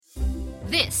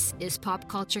This is Pop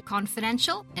Culture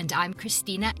Confidential, and I'm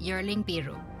Christina Yerling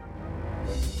Biru.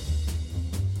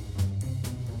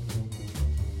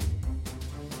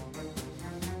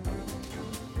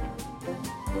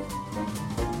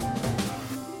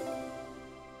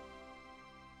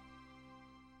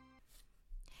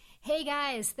 Hey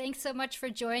guys, thanks so much for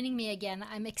joining me again.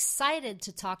 I'm excited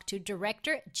to talk to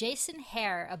director Jason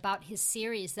Hehir about his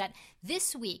series that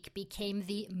this week became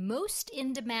the most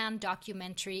in-demand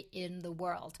documentary in the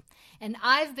world. And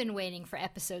I've been waiting for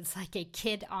episodes like a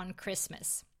kid on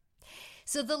Christmas.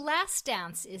 So The Last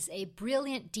Dance is a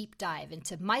brilliant deep dive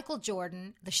into Michael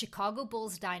Jordan, the Chicago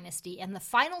Bulls dynasty, and the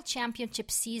final championship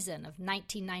season of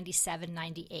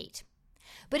 1997-98.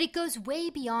 But it goes way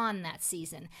beyond that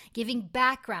season, giving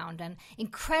background and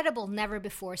incredible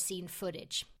never-before-seen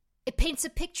footage. It paints a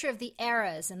picture of the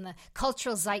eras and the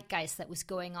cultural zeitgeist that was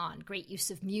going on, great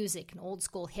use of music and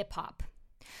old-school hip-hop.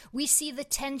 We see the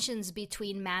tensions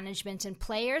between management and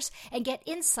players and get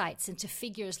insights into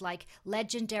figures like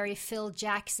legendary Phil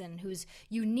Jackson, whose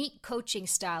unique coaching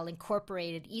style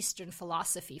incorporated Eastern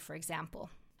philosophy, for example.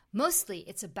 Mostly,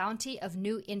 it's a bounty of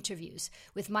new interviews,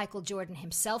 with Michael Jordan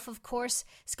himself, of course,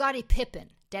 Scottie Pippen,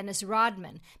 Dennis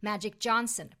Rodman, Magic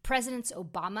Johnson, Presidents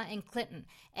Obama and Clinton,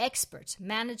 experts,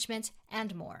 management,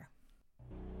 and more.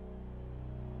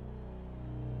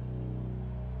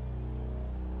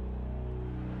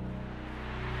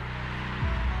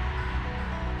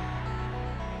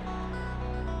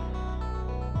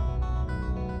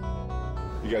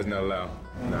 You guys not allowed?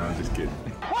 No, I'm just kidding.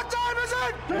 What time is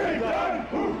it? Game time!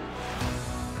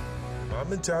 My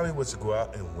mentality was to go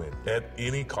out and win at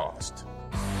any cost.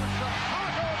 The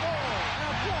Chicago Bulls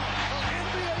have won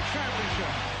the NBA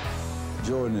championship.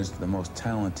 Jordan is the most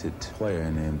talented player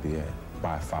in the NBA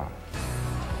by far.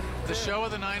 The show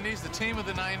of the 90s, the team of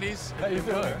the 90s. How you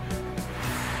doing?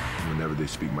 Whenever they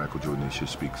speak Michael Jordan, they should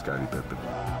speak Scottie Pippen.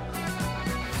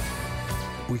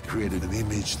 We created an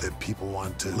image that people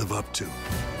want to live up to.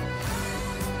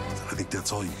 I think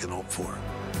that's all you can hope for.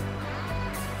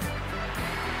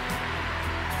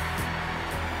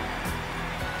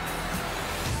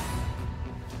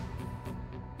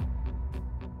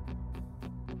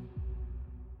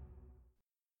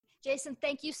 Jason,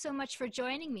 thank you so much for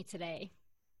joining me today.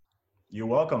 You're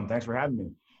welcome. Thanks for having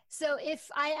me. So if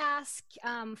I ask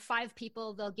 5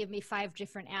 people, they'll give me 5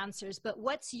 different answers. But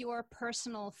what's your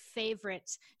personal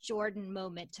favorite Jordan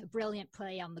moment, a brilliant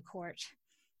play on the court?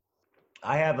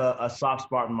 I have a soft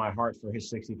spot in my heart for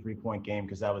his 63-point game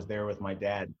because I was there with my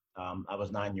dad. I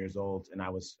was 9 years old, and I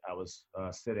was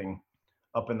sitting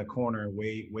up in the corner,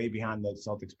 way behind the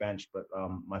Celtics bench. But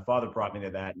my father brought me to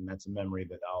that, and that's a memory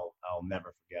that I'll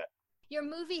never forget. Your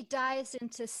movie dives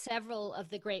into several of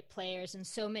the great players in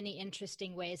so many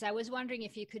interesting ways. I was wondering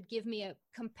if you could give me a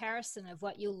comparison of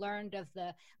what you learned of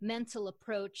the mental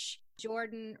approach,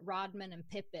 Jordan, Rodman, and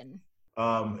Pippen.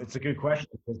 It's a good question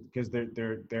because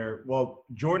they're well,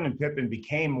 Jordan and Pippen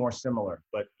became more similar,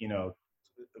 but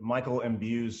Michael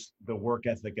imbues the work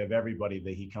ethic of everybody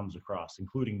that he comes across,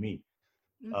 including me.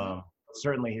 Mm-hmm.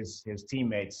 Certainly his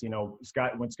teammates.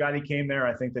 When Scottie came there,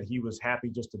 I think that he was happy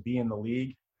just to be in the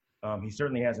league. He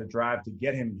certainly has a drive to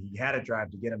get him. He had a drive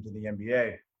to get him to the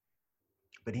NBA.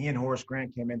 But he and Horace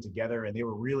Grant came in together, and they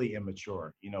were really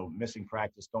immature, missing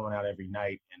practice, going out every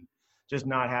night, and just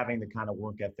not having the kind of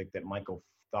work ethic that Michael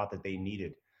thought that they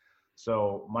needed.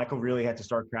 So Michael really had to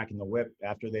start cracking the whip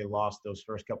after they lost those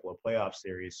first couple of playoff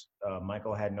series.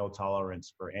 Michael had no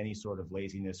tolerance for any sort of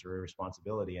laziness or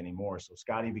irresponsibility anymore. So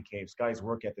Scottie's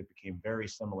work ethic became very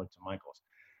similar to Michael's.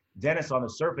 Dennis, on the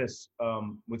surface,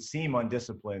 would seem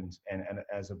undisciplined and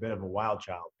as a bit of a wild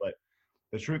child, but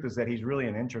the truth is that he's really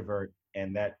an introvert,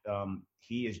 and that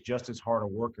he is just as hard a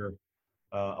worker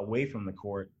away from the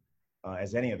court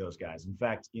as any of those guys. In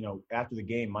fact, after the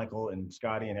game, Michael and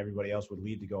Scottie and everybody else would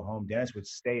leave to go home. Dennis would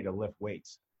stay to lift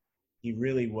weights. He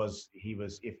really was.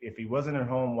 If he wasn't at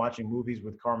home watching movies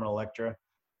with Carmen Electra,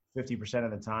 50%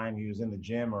 of the time he was in the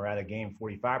gym or at a game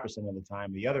 45% of the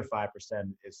time. The other 5%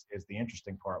 is the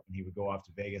interesting part when he would go off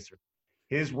to Vegas.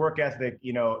 His work ethic,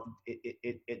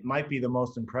 it might be the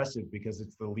most impressive because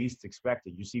it's the least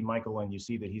expected. You see Michael and you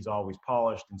see that he's always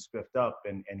polished and spiffed up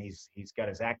and he's got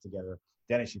his act together.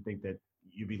 Dennis, you think that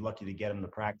you'd be lucky to get him to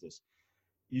practice.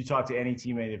 You talk to any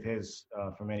teammate of his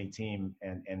from any team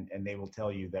and they will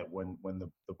tell you that when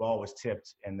the ball was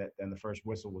tipped and the first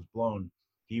whistle was blown,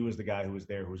 he was the guy who was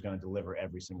there, who was going to deliver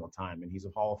every single time. And he's a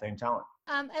Hall of Fame talent.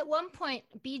 At one point,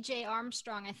 B.J.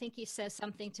 Armstrong, I think he says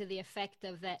something to the effect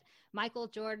of that Michael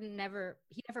Jordan never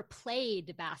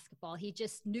played basketball. He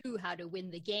just knew how to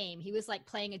win the game. He was like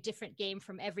playing a different game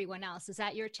from everyone else. Is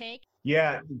that your take?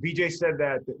 Yeah, B.J. said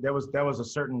that was a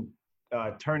certain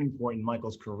turning point in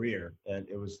Michael's career, and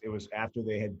it was after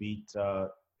they had beat the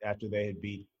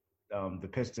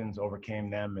Pistons, overcame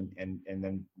them, and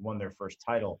then won their first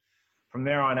title. From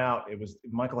there on out, it was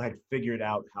Michael had figured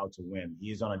out how to win.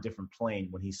 He is on a different plane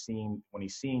when he's seeing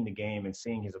the game and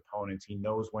seeing his opponents. He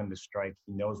knows when to strike.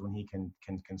 He knows when he can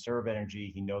conserve energy.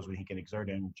 He knows when he can exert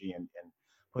energy and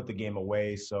put the game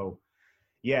away. So,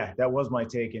 yeah, that was my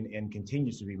take and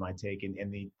continues to be my take.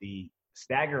 And the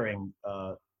staggering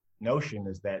notion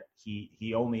is that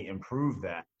he only improved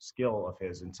that skill of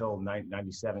his until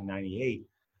 97, 98.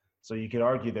 So you could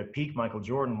argue that peak Michael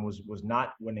Jordan was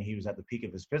not when he was at the peak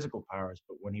of his physical powers,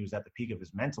 but when he was at the peak of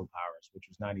his mental powers, which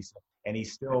was 97. And he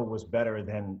still was better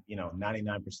than,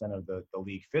 99% of the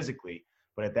league physically.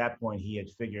 But at that point, he had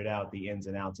figured out the ins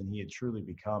and outs, and he had truly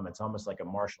become, it's almost like a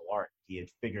martial art. He had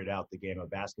figured out the game of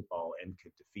basketball and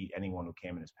could defeat anyone who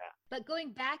came in his path. But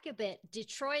going back a bit,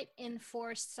 Detroit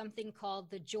enforced something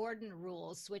called the Jordan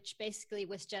rules, which basically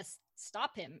was just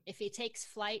stop him. If he takes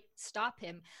flight, stop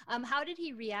him. How did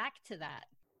he react to that?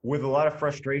 With a lot of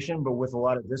frustration, but with a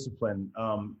lot of discipline.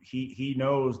 He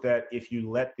knows that if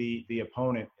you let the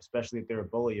opponent, especially if they're a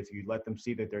bully, if you let them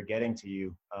see that they're getting to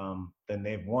you, then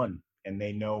they've won. And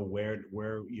they know where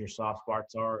your soft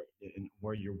spots are and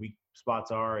where your weak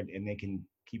spots are, and they can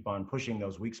keep on pushing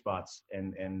those weak spots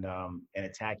and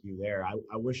attack you there.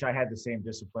 I wish I had the same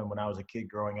discipline when I was a kid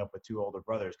growing up with two older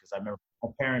brothers, because I remember my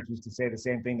parents used to say the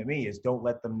same thing to me: is don't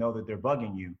let them know that they're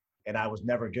bugging you. And I was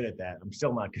never good at that. I'm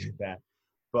still not good at that.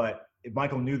 But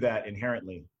Michael knew that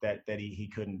inherently, that he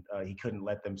couldn't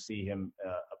let them see him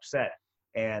upset.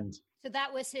 And so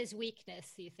that was his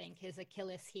weakness, you think, his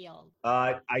Achilles heel?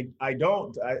 I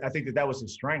don't. I think that was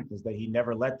his strength, is that he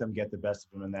never let them get the best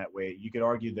of him in that way. You could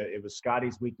argue that it was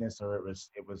Scotty's weakness, or it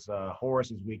was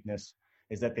Horace's weakness,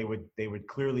 is that they would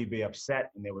clearly be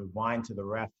upset and they would whine to the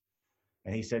ref.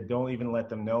 And he said, don't even let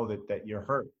them know that you're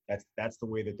hurt. That's the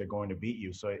way that they're going to beat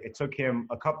you. So it took him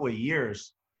a couple of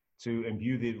years to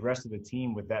imbue the rest of the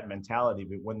team with that mentality.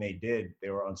 But when they did,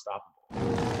 they were unstoppable.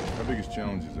 Our biggest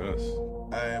challenge is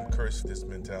us. I am cursed with this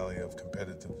mentality of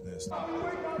competitiveness.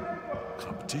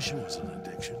 Competition was an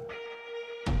addiction.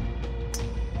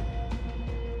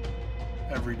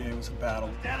 Every day was a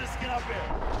battle. Dennis, get up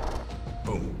here.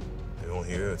 Boom. They don't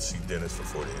hear it, see Dennis for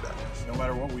 48 hours. No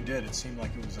matter what we did, it seemed like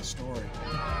it was a story.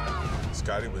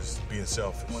 Scotty was being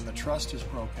selfish. When the trust is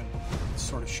broken, it's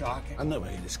sort of shocking. I never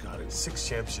hated Scotty. 6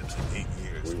 championships in 8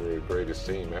 years. We were the greatest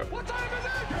team ever. What time is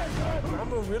it? I'm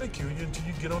gonna ridicule you until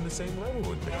you get on the same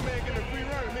level with me. You're making a free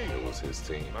run of me. It was his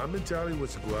team. My mentality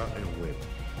was to go out and win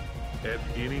at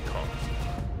any cost.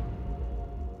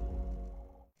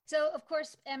 So, of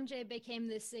course, MJ became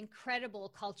this incredible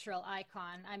cultural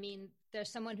icon. I mean, there's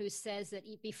someone who says that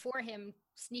before him,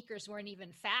 sneakers weren't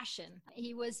even fashion.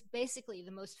 He was basically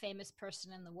the most famous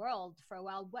person in the world for a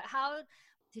while. How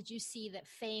did you see that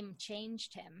fame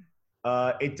changed him?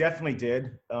 It definitely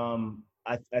did.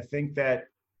 I think that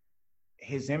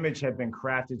his image had been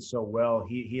crafted so well.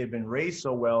 He had been raised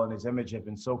so well, and his image had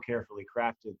been so carefully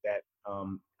crafted that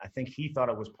I think he thought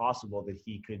it was possible that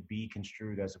he could be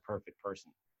construed as a perfect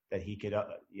person, that he could,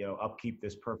 upkeep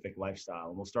this perfect lifestyle.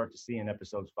 And we'll start to see in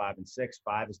episodes 5 and 6.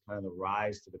 5 is kind of the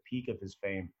rise to the peak of his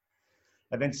fame.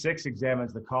 And then 6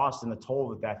 examines the cost and the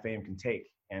toll that fame can take.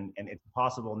 And it's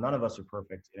impossible. None of us are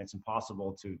perfect, and it's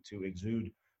impossible to exude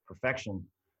perfection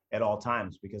at all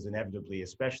times, because inevitably,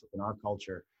 especially in our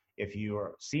culture, if you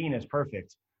are seen as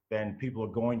perfect, then people are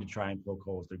going to try and poke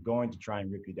holes. They're going to try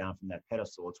and rip you down from that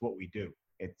pedestal. It's what we do.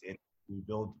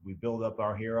 We build up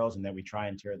our heroes, and then we try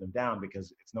and tear them down,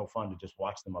 because it's no fun to just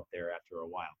watch them up there after a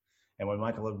while. And when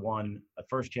Michael had won a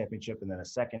first championship and then a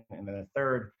second and then a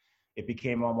third, it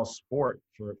became almost sport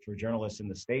for journalists in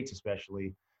the States,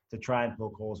 especially, to try and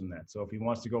poke holes in that. So if he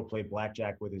wants to go play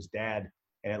blackjack with his dad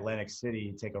in Atlantic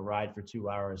City, take a ride for 2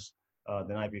 hours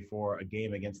the night before a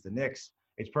game against the Knicks,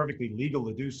 it's perfectly legal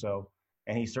to do so.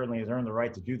 And he certainly has earned the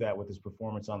right to do that with his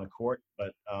performance on the court.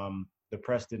 But the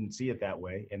press didn't see it that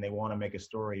way, and they want to make a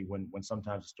story when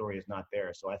sometimes the story is not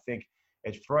there. So I think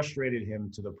it frustrated him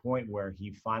to the point where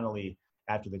he finally,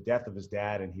 after the death of his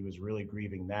dad, and he was really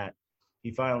grieving that,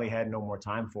 he finally had no more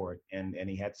time for it, and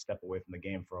he had to step away from the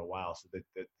game for a while. So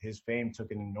that his fame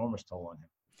took an enormous toll on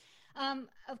him.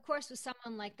 Of course, with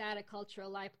someone like that, a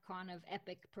cultural icon of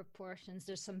epic proportions,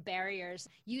 there's some barriers.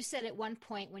 You said at one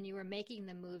point when you were making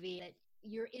the movie that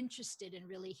you're interested in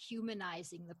really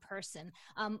humanizing the person.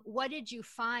 What did you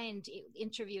find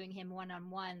interviewing him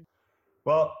one-on-one?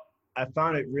 Well, I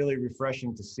found it really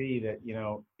refreshing to see that,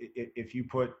 if you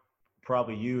put,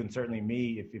 probably you and certainly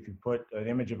me, if you put an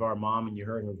image of our mom and you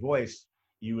heard her voice,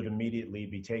 you would immediately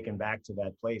be taken back to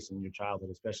that place in your childhood,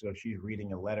 especially if she's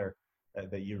reading a letter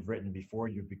that you've written before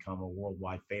you've become a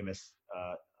worldwide famous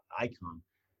icon.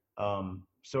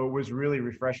 So it was really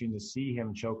refreshing to see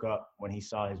him choke up when he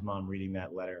saw his mom reading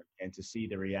that letter, and to see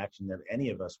the reaction that any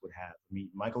of us would have. I mean,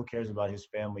 Michael cares about his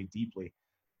family deeply,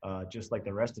 just like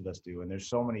the rest of us do. And there's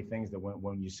so many things that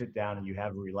when you sit down and you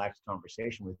have a relaxed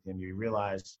conversation with him, you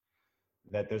realize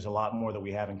that there's a lot more that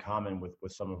we have in common with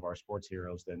some of our sports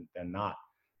heroes than not.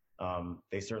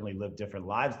 They certainly live different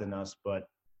lives than us, but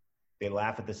they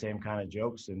laugh at the same kind of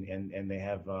jokes, and they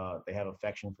have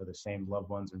affection for the same loved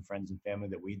ones and friends and family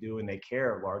that we do, and they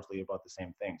care largely about the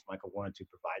same things. Michael wanted to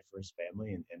provide for his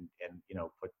family and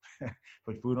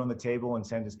put put food on the table and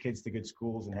send his kids to good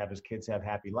schools and have his kids have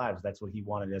happy lives. That's what he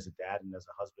wanted as a dad and as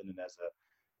a husband and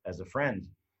as a friend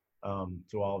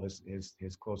to all of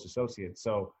his close associates.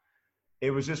 So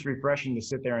it was just refreshing to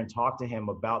sit there and talk to him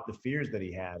about the fears that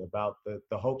he had, about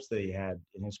the hopes that he had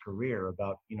in his career,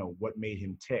 about what made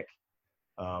him tick.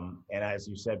 And as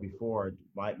you said before,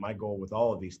 my goal with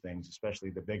all of these things,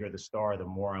 especially the bigger the star, the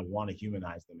more I want to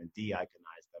humanize them and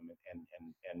de-iconize them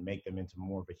and make them into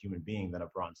more of a human being than a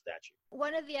bronze statue.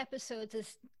 One of the episodes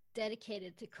is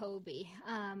dedicated to Kobe.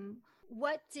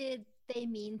 What did they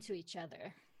mean to each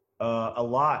other? A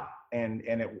lot, and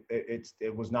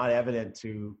it was not evident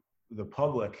to the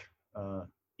public,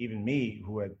 even me,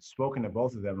 who had spoken to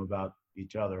both of them about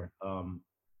each other.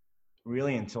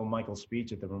 Really until Michael's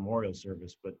speech at the memorial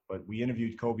service, but we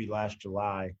interviewed Kobe last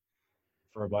July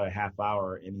for about a half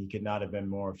hour, and he could not have been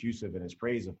more effusive in his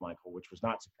praise of Michael, which was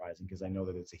not surprising because I know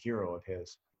that it's a hero of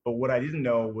his. But what I didn't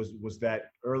know was that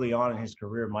early on in his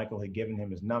career, Michael had given him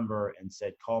his number and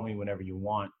said, "Call me whenever you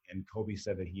want." And Kobe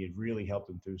said that he had really helped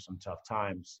him through some tough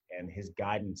times, and his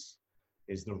guidance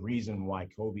is the reason why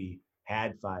Kobe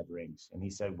had 5 rings. And he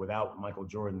said, without Michael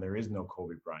Jordan, there is no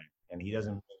Kobe Bryant. And he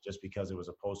doesn't just because it was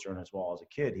a poster on his wall as a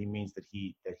kid. He means that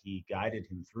he guided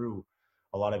him through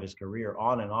a lot of his career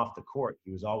on and off the court.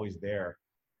 He was always there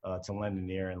to lend an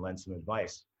ear and lend some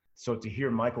advice. So to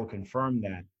hear Michael confirm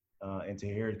that, and to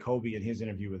hear Kobe in his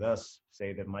interview with us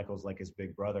say that Michael's like his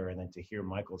big brother, and then to hear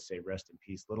Michael say, "Rest in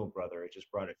peace, little brother," it just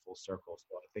brought it full circle.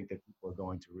 So I think that people are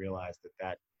going to realize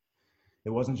that it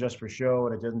wasn't just for show,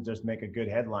 and it didn't just make a good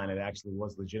headline. It actually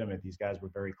was legitimate. These guys were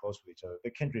very close with each other.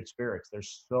 They're kindred spirits. They're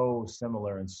so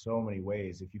similar in so many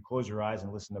ways. If you close your eyes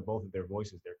and listen to both of their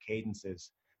voices, their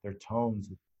cadences, their tones,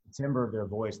 the timbre of their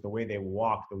voice, the way they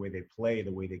walk, the way they play,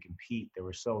 the way they compete, they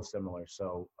were so similar.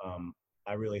 So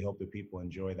I really hope that people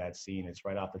enjoy that scene. It's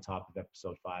right off the top of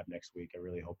episode 5 next week. I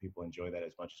really hope people enjoy that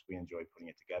as much as we enjoyed putting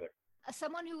it together.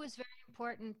 Someone who was very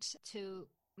important to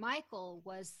Michael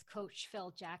was Coach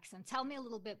Phil Jackson. Tell me a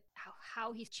little bit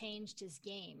how he's changed his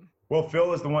game. Well,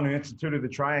 Phil is the one who instituted the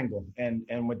triangle. And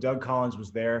when Doug Collins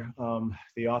was there,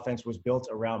 the offense was built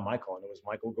around Michael. And it was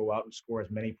Michael, go out and score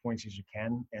as many points as you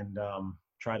can and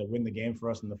try to win the game for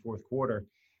us in the fourth quarter.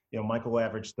 Michael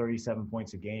averaged 37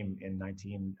 points a game in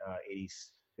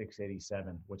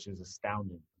 1986-87, which is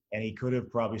astounding. And he could have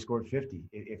probably scored 50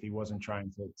 if he wasn't trying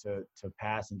to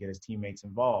pass and get his teammates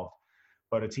involved.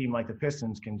 But a team like the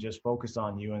Pistons can just focus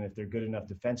on you, and if they're good enough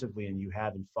defensively and you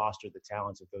haven't fostered the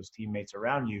talents of those teammates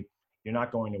around you, you're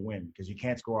not going to win because you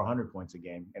can't score 100 points a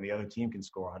game, and the other team can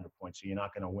score 100 points, so you're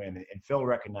not going to win. And Phil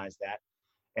recognized that.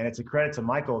 And it's a credit to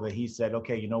Michael that he said,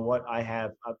 okay, you know what?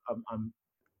 I'm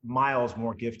miles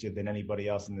more gifted than anybody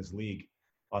else in this league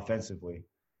offensively,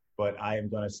 but I am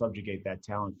going to subjugate that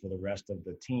talent for the rest of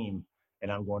the team.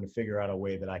 And I'm going to figure out a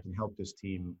way that I can help this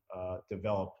team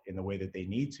develop in the way that they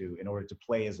need to in order to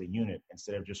play as a unit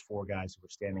instead of just 4 guys who are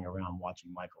standing around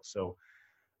watching Michael. So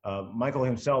Michael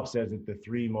himself says that the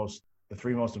three most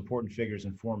important figures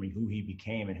in forming who he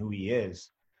became and who he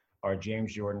is are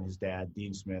James Jordan, his dad,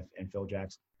 Dean Smith, and Phil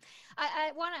Jackson.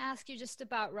 I want to ask you just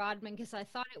about Rodman because I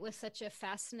thought it was such a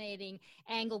fascinating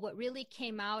angle. What really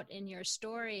came out in your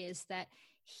story is that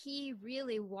he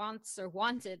really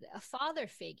wanted a father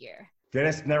figure.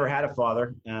 Dennis never had a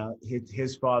father.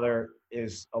 His father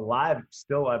is alive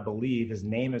still, I believe. His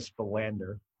name is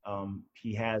Philander.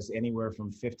 He has anywhere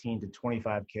from 15 to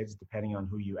 25 kids, depending on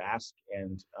who you ask.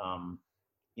 And,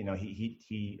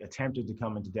 he attempted to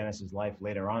come into Dennis's life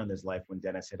later on in his life when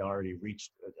Dennis had already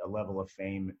reached a level of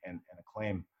fame and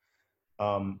acclaim.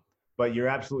 But you're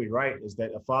absolutely right, is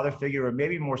that a father figure, or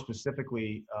maybe more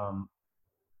specifically,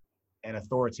 an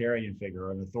authoritarian figure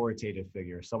or an authoritative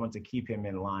figure, someone to keep him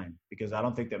in line. Because I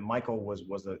don't think that Michael was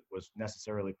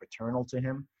necessarily paternal to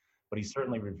him, but he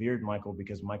certainly revered Michael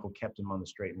because Michael kept him on the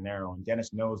straight and narrow. And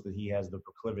Dennis knows that he has the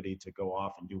proclivity to go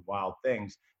off and do wild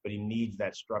things, but he needs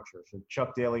that structure. So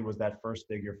Chuck Daly was that first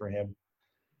figure for him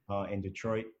in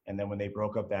Detroit. And then when they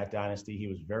broke up that dynasty, he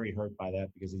was very hurt by that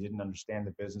because he didn't understand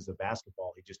the business of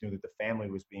basketball. He just knew that the family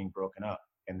was being broken up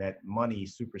and that money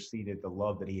superseded the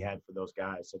love that he had for those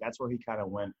guys. So that's where he kind of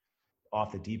went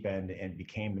off the deep end and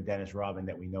became the Dennis Rodman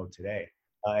that we know today.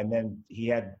 And then he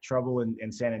had trouble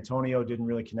in San Antonio, didn't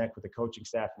really connect with the coaching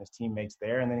staff and his teammates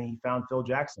there. And then he found Phil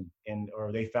Jackson,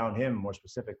 or they found him more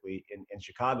specifically in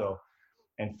Chicago.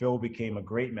 And Phil became a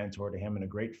great mentor to him and a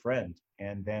great friend.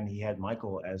 And then he had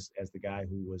Michael as the guy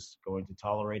who was going to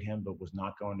tolerate him, but was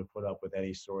not going to put up with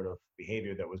any sort of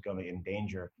behavior that was going to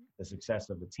endanger the success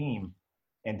of the team.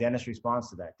 And Dennis responds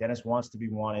to that. Dennis wants to be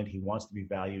wanted. He wants to be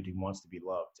valued. He wants to be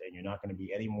loved. And you're not going to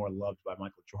be any more loved by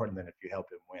Michael Jordan than if you help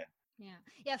him win.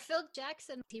 Yeah. Phil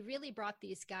Jackson, he really brought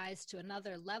these guys to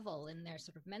another level in their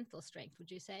sort of mental strength, would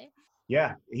you say?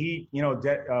 Yeah.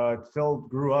 Phil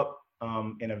grew up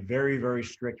in a very, very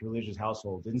strict religious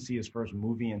household. Didn't see his first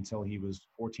movie until he was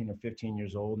 14 or 15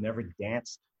 years old. Never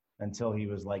danced until he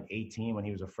was like 18 when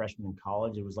he was a freshman in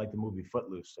college. It was like the movie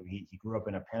Footloose. So he grew up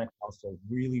in a Pentecostal,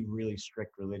 really, really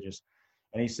strict religious.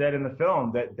 And he said in the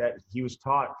film that he was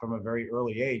taught from a very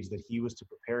early age that he was to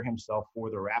prepare himself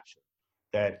for the rapture,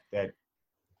 that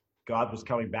God was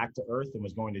coming back to earth and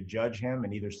was going to judge him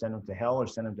and either send him to hell or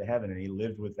send him to heaven. And he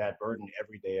lived with that burden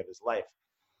every day of his life.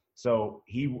 So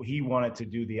he wanted to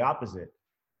do the opposite.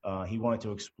 He wanted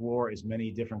to explore as many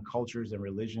different cultures and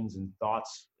religions and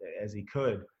thoughts as he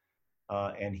could.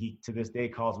 And he, to this day,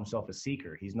 calls himself a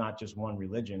seeker. He's not just one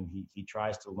religion. He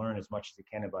tries to learn as much as he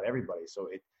can about everybody. So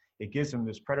it gives him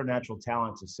this preternatural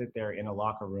talent to sit there in a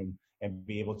locker room and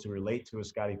be able to relate to a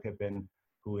Scottie Pippen,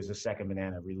 who is a second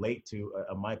banana, relate to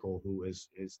a Michael, who is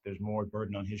there's more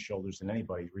burden on his shoulders than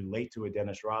anybody, relate to a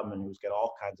Dennis Rodman, who's got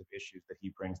all kinds of issues that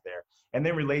he brings there, and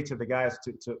then relate to the guys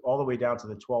to all the way down to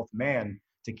the 12th man,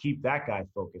 to keep that guy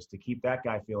focused, to keep that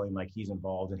guy feeling like he's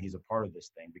involved and he's a part of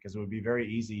this thing. Because it would be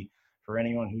very easy for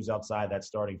anyone who's outside that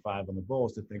starting five on the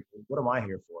Bulls to think, what am I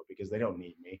here for? Because they don't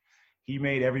need me. He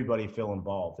made everybody feel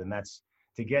involved. And that's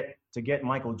to get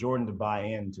Michael Jordan to buy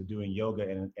in to doing yoga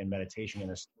and meditation in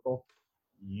a circle.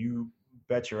 You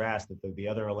bet your ass that the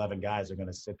other 11 guys are going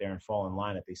to sit there and fall in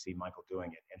line if they see Michael doing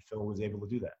it. And Phil was able to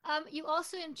do that. You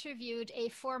also interviewed a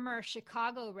former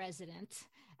Chicago resident.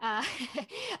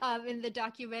 In the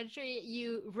documentary,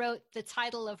 you wrote the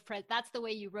title of that's the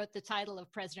way you wrote the title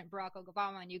of President Barack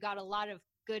Obama, and you got a lot of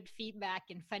good feedback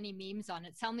and funny memes on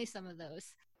it. Tell me some of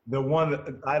those. The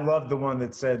one I loved, the one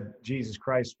that said "Jesus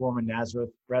Christ, former Nazareth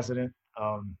resident,"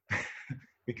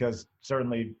 because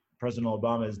certainly President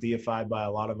Obama is deified by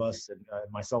a lot of us, and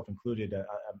myself included.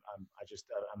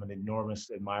 I'm an enormous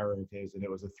admirer of his, and it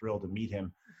was a thrill to meet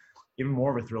him. Even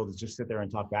more of a thrill to just sit there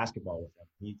and talk basketball with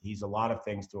him. He's a lot of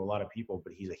things to a lot of people,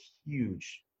 but he's a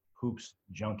huge hoops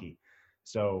junkie.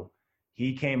 So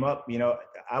he came up,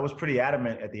 I was pretty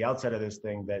adamant at the outset of this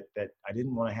thing that I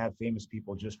didn't want to have famous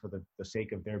people just for the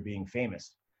sake of their being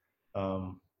famous.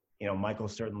 Michael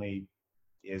certainly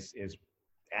is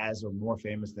as or more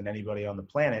famous than anybody on the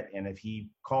planet. And if he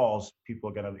calls, people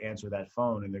are going to answer that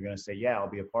phone and they're going to say, yeah, I'll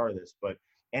be a part of this. But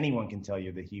anyone can tell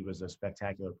you that he was a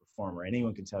spectacular performer.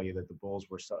 Anyone can tell you that the Bulls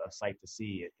were a sight to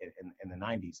see in the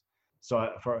 90s.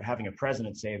 So for having a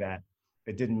president say that,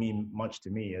 it didn't mean much to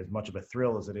me. As much of a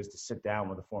thrill as it is to sit down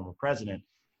with a former president,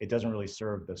 it doesn't really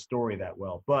serve the story that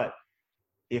well. But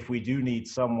if we do need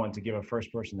someone to give a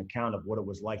first-person account of what it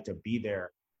was like to be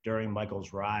there during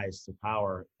Michael's rise to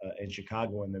power in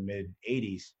Chicago in the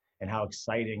mid-'80s, and how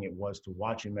exciting it was to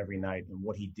watch him every night and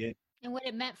what he did. And what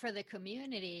it meant for the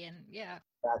community, and yeah.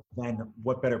 Then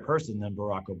what better person than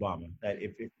Barack Obama? That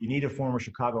if you need a former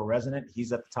Chicago resident,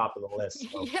 he's at the top of the list.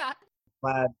 So yeah.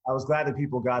 I was glad that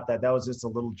people got that. That was just a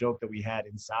little joke that we had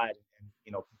inside.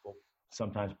 And people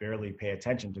sometimes barely pay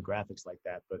attention to graphics like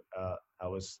that. But I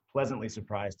was pleasantly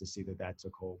surprised to see that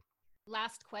took hold.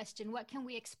 Last question. What can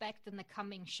we expect in the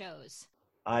coming shows?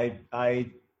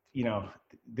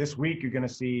 This week you're going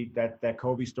to see that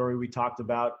Kobe story we talked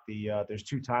about. There's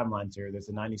two timelines here. There's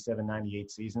the 97-98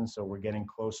 season, so we're getting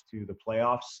close to the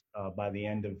playoffs. By the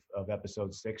end of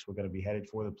episode 6, we're going to be headed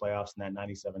for the playoffs in that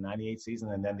 97-98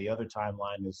 season. And then the other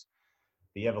timeline is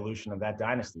the evolution of that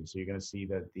dynasty. So you're going to see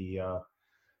that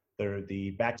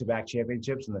the back-to-back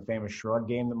championships and the famous shrug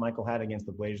game that Michael had against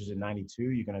the Blazers in '92.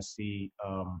 You're going to see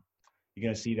you're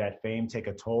going to see that fame take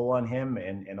a toll on him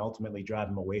and ultimately drive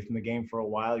him away from the game for a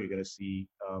while. You're going to see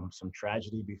some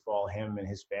tragedy befall him and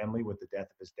his family with the death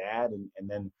of his dad. And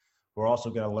then we're also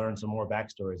going to learn some more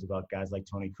backstories about guys like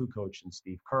Tony Kukoc and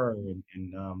Steve Kerr and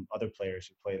other players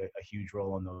who played a huge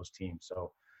role on those teams.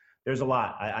 So there's a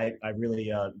lot. I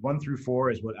really 1 through 4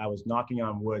 is what I was knocking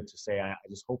on wood to say. I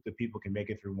just hope that people can make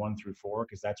it through 1 through 4,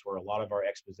 because that's where a lot of our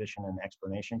exposition and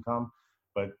explanation come.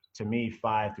 But to me,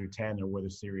 5 through 10 are where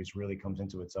the series really comes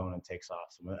into its own and takes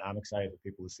off. So I'm excited for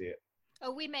people to see it.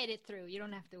 Oh, we made it through. You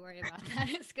don't have to worry about that.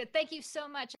 It's good. Thank you so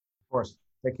much. Of course.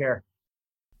 Take care.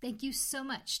 Thank you so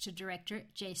much to director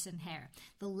Jason Hehir.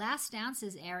 The Last Dance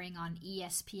is airing on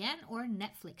ESPN or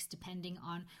Netflix, depending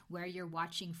on where you're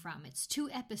watching from. It's 2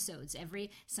 episodes every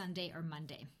Sunday or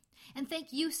Monday. And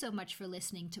thank you so much for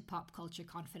listening to Pop Culture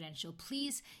Confidential.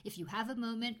 Please, if you have a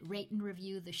moment, rate and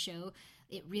review the show.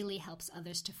 It really helps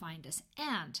others to find us.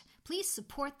 And please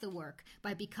support the work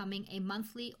by becoming a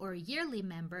monthly or yearly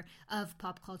member of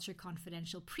Pop Culture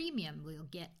Confidential Premium. We'll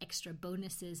get extra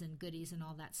bonuses and goodies and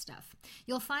all that stuff.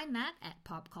 You'll find that at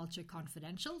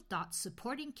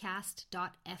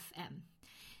popcultureconfidential.supportingcast.fm.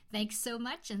 Thanks so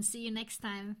much, and see you next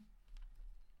time.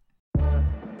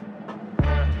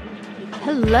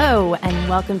 Hello, and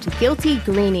welcome to Guilty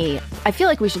Greenie. I feel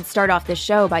like we should start off this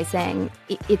show by saying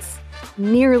it's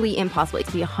nearly impossible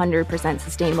to be 100%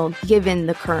 sustainable given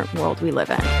the current world we live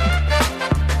in.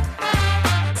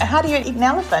 How do you eat an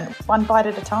elephant? One bite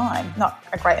at a time. Not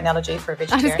a great analogy for a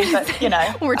vegetarian, but, you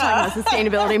know. We're talking about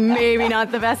sustainability, maybe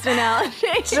not the best analogy.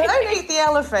 Don't eat the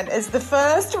elephant is the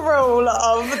first rule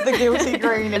of the Guilty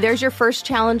Greenie. There's your first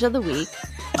challenge of the week.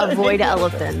 Avoid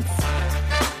elephants.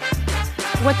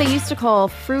 What they used to call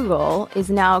frugal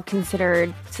is now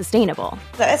considered sustainable.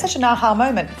 That's such an aha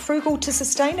moment. Frugal to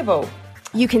sustainable.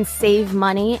 You can save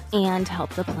money and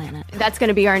help the planet. That's going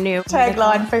to be our new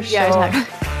tagline for sure.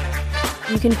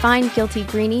 You can find Guilty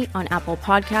Greenie on Apple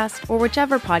Podcasts or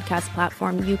whichever podcast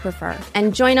platform you prefer.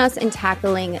 And join us in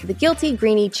tackling the Guilty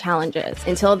Greenie challenges.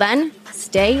 Until then,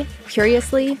 stay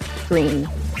curiously green.